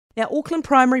Now, Auckland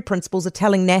primary principals are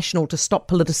telling National to stop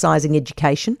politicising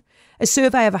education. A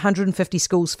survey of 150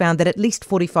 schools found that at least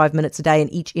 45 minutes a day in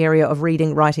each area of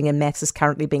reading, writing and maths is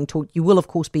currently being taught. You will, of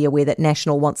course, be aware that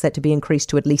National wants that to be increased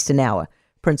to at least an hour.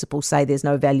 Principals say there's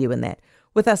no value in that.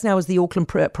 With us now is the Auckland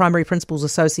Primary Principals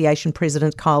Association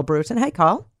President, Kyle Brewerton. Hey,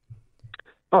 Kyle.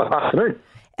 Oh, afternoon.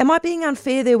 Am I being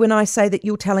unfair there when I say that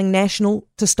you're telling National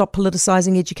to stop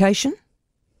politicising education?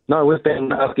 No, we've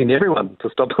been asking everyone to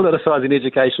stop politicising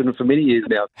education for many years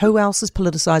now. Who else is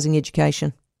politicising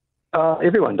education?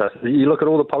 Everyone does. You look at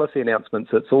all the policy announcements,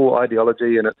 it's all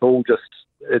ideology and it's all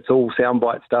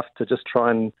soundbite stuff to just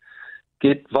try and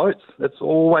get votes. It's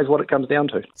always what it comes down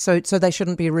to. So they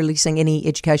shouldn't be releasing any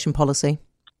education policy?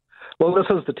 Well, this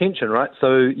is the tension, right?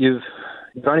 So you've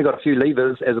only got a few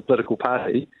levers as a political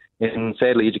party, and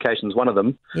sadly education is one of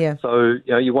them. Yeah. So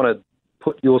you want to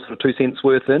put your sort of 2 cents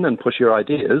worth in and push your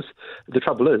ideas. The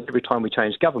trouble is, every time we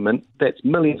change government, that's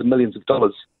millions and millions of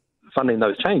dollars funding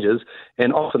those changes,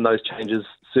 and often those changes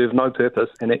serve no purpose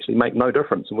and actually make no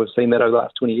difference. And we've seen that over the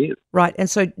last 20 years. Right. And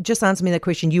so just answer me that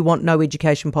question. You want no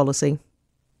education policy?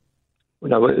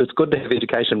 No, it's good to have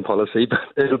education policy, but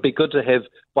it'll be good to have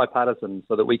bipartisan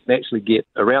so that we can actually get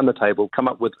around the table, come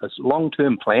up with a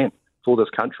long-term plan for this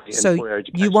country and so for our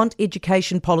education. You want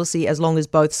education policy as long as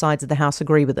both sides of the House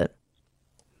agree with it?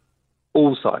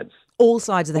 All sides. All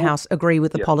sides of the House agree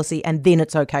with the policy, and then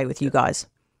it's okay with you guys?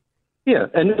 Yeah,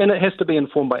 and it has to be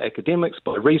informed by academics,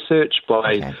 by research,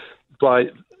 by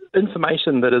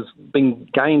information that has been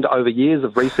gained over years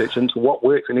of research into what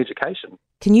works in education.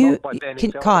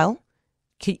 Kyle,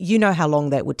 you know how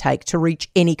long that would take to reach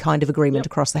any kind of agreement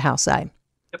across the House, eh?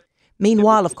 Yep.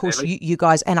 Meanwhile, of course, you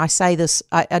guys, and I say this,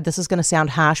 this is going to sound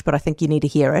harsh, but I think you need to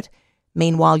hear it.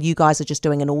 Meanwhile, you guys are just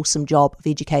doing an awesome job of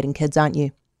educating kids, aren't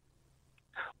you?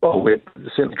 Well, we're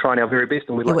certainly trying our very best.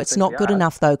 And it's not good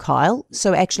enough, though, Kyle.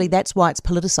 So actually, that's why it's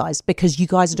politicised, because you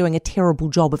guys are doing a terrible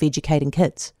job of educating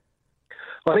kids.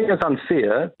 Well, I think it's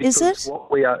unfair. Is it?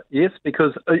 Yes,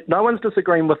 because no one's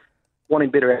disagreeing with wanting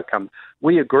better outcomes.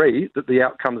 We agree that the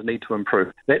outcomes need to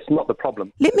improve. That's not the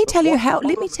problem. Let me tell you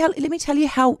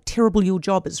how terrible your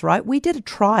job is, right? We did a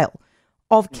trial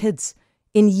of kids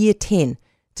in year 10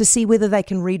 to see whether they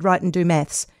can read, write and do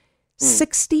maths.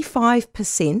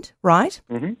 65%, right?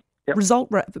 Mm-hmm.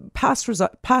 Yep.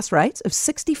 Pass rates of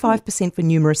 65% for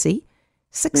numeracy,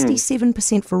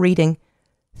 67% for reading,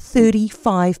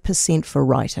 35% for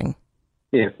writing.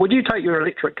 Yeah. Would you take your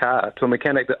electric car to a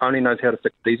mechanic that only knows how to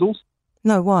fix diesels?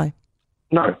 No, why?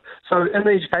 No. So in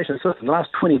the education system, the last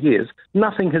 20 years,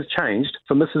 nothing has changed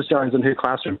for Mrs. Jones in her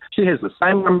classroom. She has the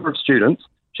same number of students.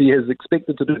 She is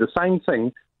expected to do the same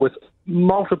thing with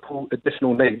multiple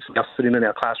additional needs now sitting in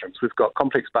our classrooms. We've got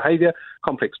complex behaviour,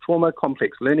 complex trauma,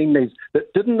 complex learning needs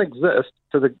that didn't exist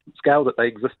to the scale that they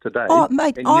exist today. Oh,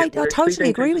 mate, I totally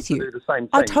agree with you.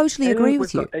 I totally agree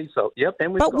with you. Yep,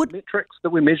 and we've got metrics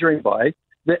that we're measuring by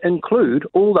that include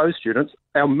all those students,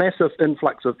 our massive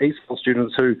influx of ESOL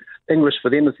students who English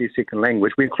for them is their second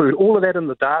language. We include all of that in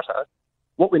the data.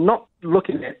 What we're not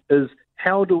looking at is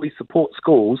how do we support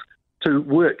schools to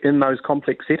work in those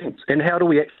complex settings, and how do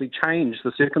we actually change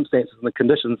the circumstances and the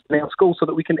conditions in our schools so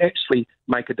that we can actually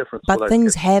make a difference. But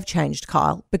things have changed,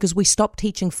 Kyle, because we stopped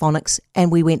teaching phonics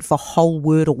and we went for whole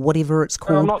word or whatever it's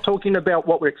called. I'm not talking about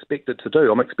what we're expected to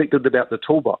do. I'm expected about the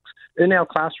toolbox. In our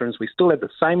classrooms, we still have the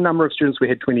same number of students we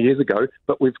had 20 years ago,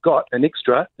 but we've got an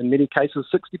extra, in many cases,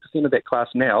 60% of that class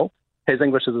now has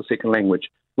English as a second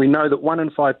language. We know that 1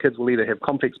 in 5 kids will either have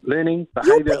complex learning,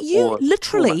 behaviour, but you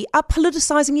literally are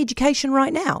politicising education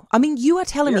right now. I mean, you are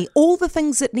telling me all the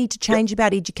things that need to change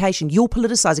about education, you're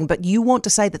politicising, but you want to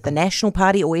say that the National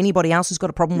Party or anybody else who's got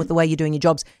a problem with the way you're doing your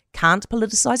jobs can't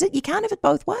politicise it? You can't have it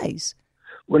both ways.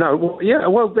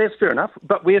 Well, that's fair enough.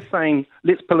 But we're saying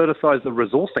let's politicise the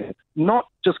resourcing, not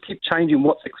just keep changing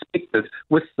what's expected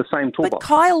with the same toolbox. But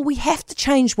Kyle, we have to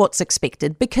change what's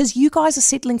expected because you guys are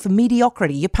settling for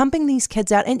mediocrity. You're pumping these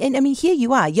kids out. And I mean, here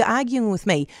you are. You're arguing with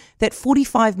me that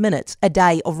 45 minutes a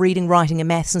day of reading, writing and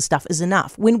maths and stuff is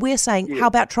enough when we're saying, how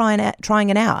about trying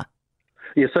an hour?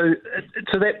 Yeah, so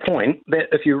to that point, that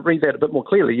if you read that a bit more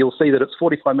clearly, you'll see that it's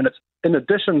 45 minutes in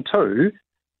addition to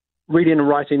reading and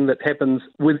writing that happens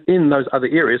within those other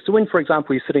areas. So when, for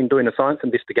example, you're sitting doing a science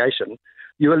investigation,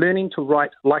 you are learning to write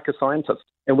like a scientist,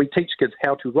 and we teach kids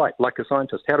how to write like a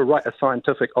scientist, how to write a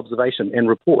scientific observation and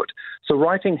report. So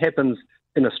writing happens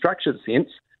in a structured sense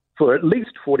for at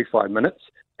least 45 minutes,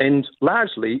 and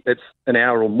largely it's an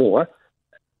hour or more,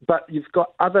 but you've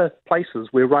got other places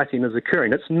where writing is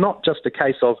occurring. It's not just a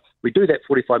case of we do that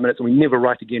 45 minutes and we never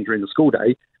write again during the school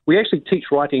day. We actually teach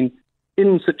writing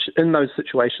in those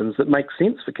situations that make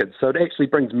sense for kids. So it actually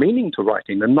brings meaning to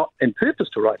writing and purpose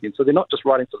to writing. So they're not just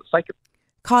writing for the sake of it.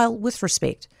 Kyle, with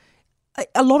respect,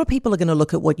 a lot of people are going to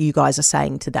look at what you guys are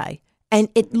saying today, and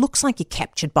it looks like you're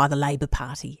captured by the Labour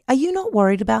Party. Are you not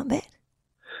worried about that?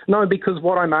 No, because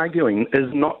what I'm arguing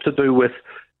is not to do with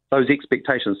those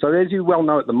expectations. So as you well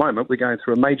know, at the moment, we're going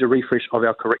through a major refresh of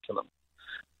our curriculum.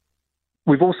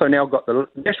 We've also now got the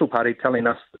National Party telling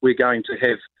us that we're going to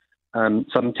have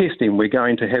some testing, we're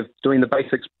going to have doing the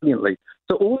basics brilliantly.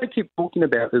 So all they keep talking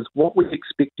about is what we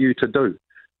expect you to do.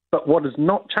 But what is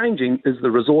not changing is the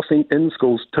resourcing in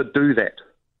schools to do that.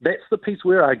 That's the piece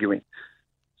we're arguing.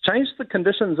 Change the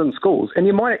conditions in schools, and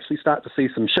you might actually start to see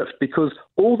some shift, because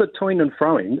all the toing and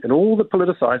froing and all the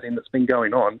politicising that's been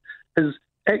going on has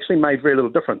actually made very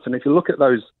little difference. And if you look at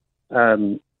those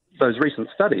recent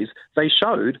studies, they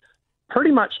showed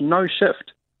pretty much no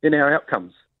shift in our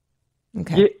outcomes.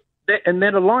 Okay. Yet and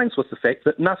that aligns with the fact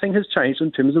that nothing has changed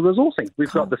in terms of resourcing.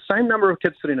 We've got the same number of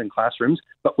kids sitting in classrooms,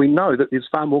 but we know that there's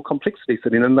far more complexity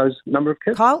sitting in those number of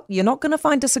kids. Kyle, you're not going to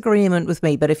find disagreement with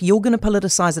me, but if you're going to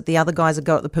politicise it, the other guys have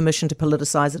got the permission to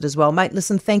politicise it as well. Mate,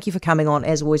 listen, thank you for coming on.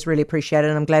 As always, really appreciate it,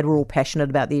 and I'm glad we're all passionate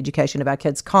about the education of our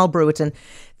kids. Kyle Brewerton,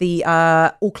 the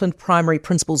Auckland Primary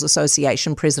Principals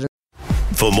Association President.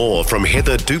 For more from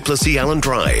Heather Duplessis Allen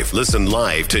Drive, listen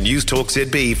live to News Talk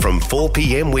ZB from 4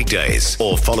 p.m. weekdays,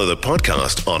 or follow the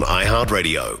podcast on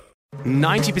iHeartRadio.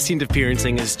 90% of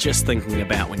parenting is just thinking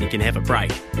about when you can have a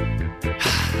break.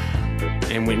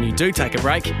 And when you do take a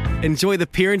break, enjoy the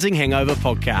Parenting Hangover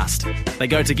podcast. They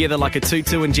go together like a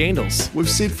tutu and jandals. We've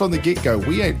said from the get-go,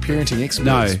 we ain't parenting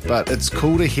experts, but it's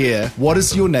cool to hear, what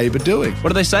is your neighbour doing?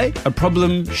 What do they say? A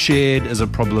problem shared is a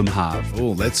problem halved.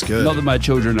 Oh, that's good. Not that my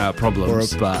children are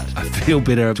problems, but I feel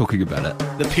better talking about it.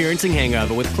 The Parenting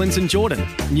Hangover with Clinton Jordan.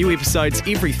 New episodes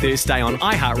every Thursday on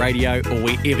iHeartRadio or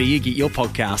wherever you get your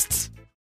podcasts.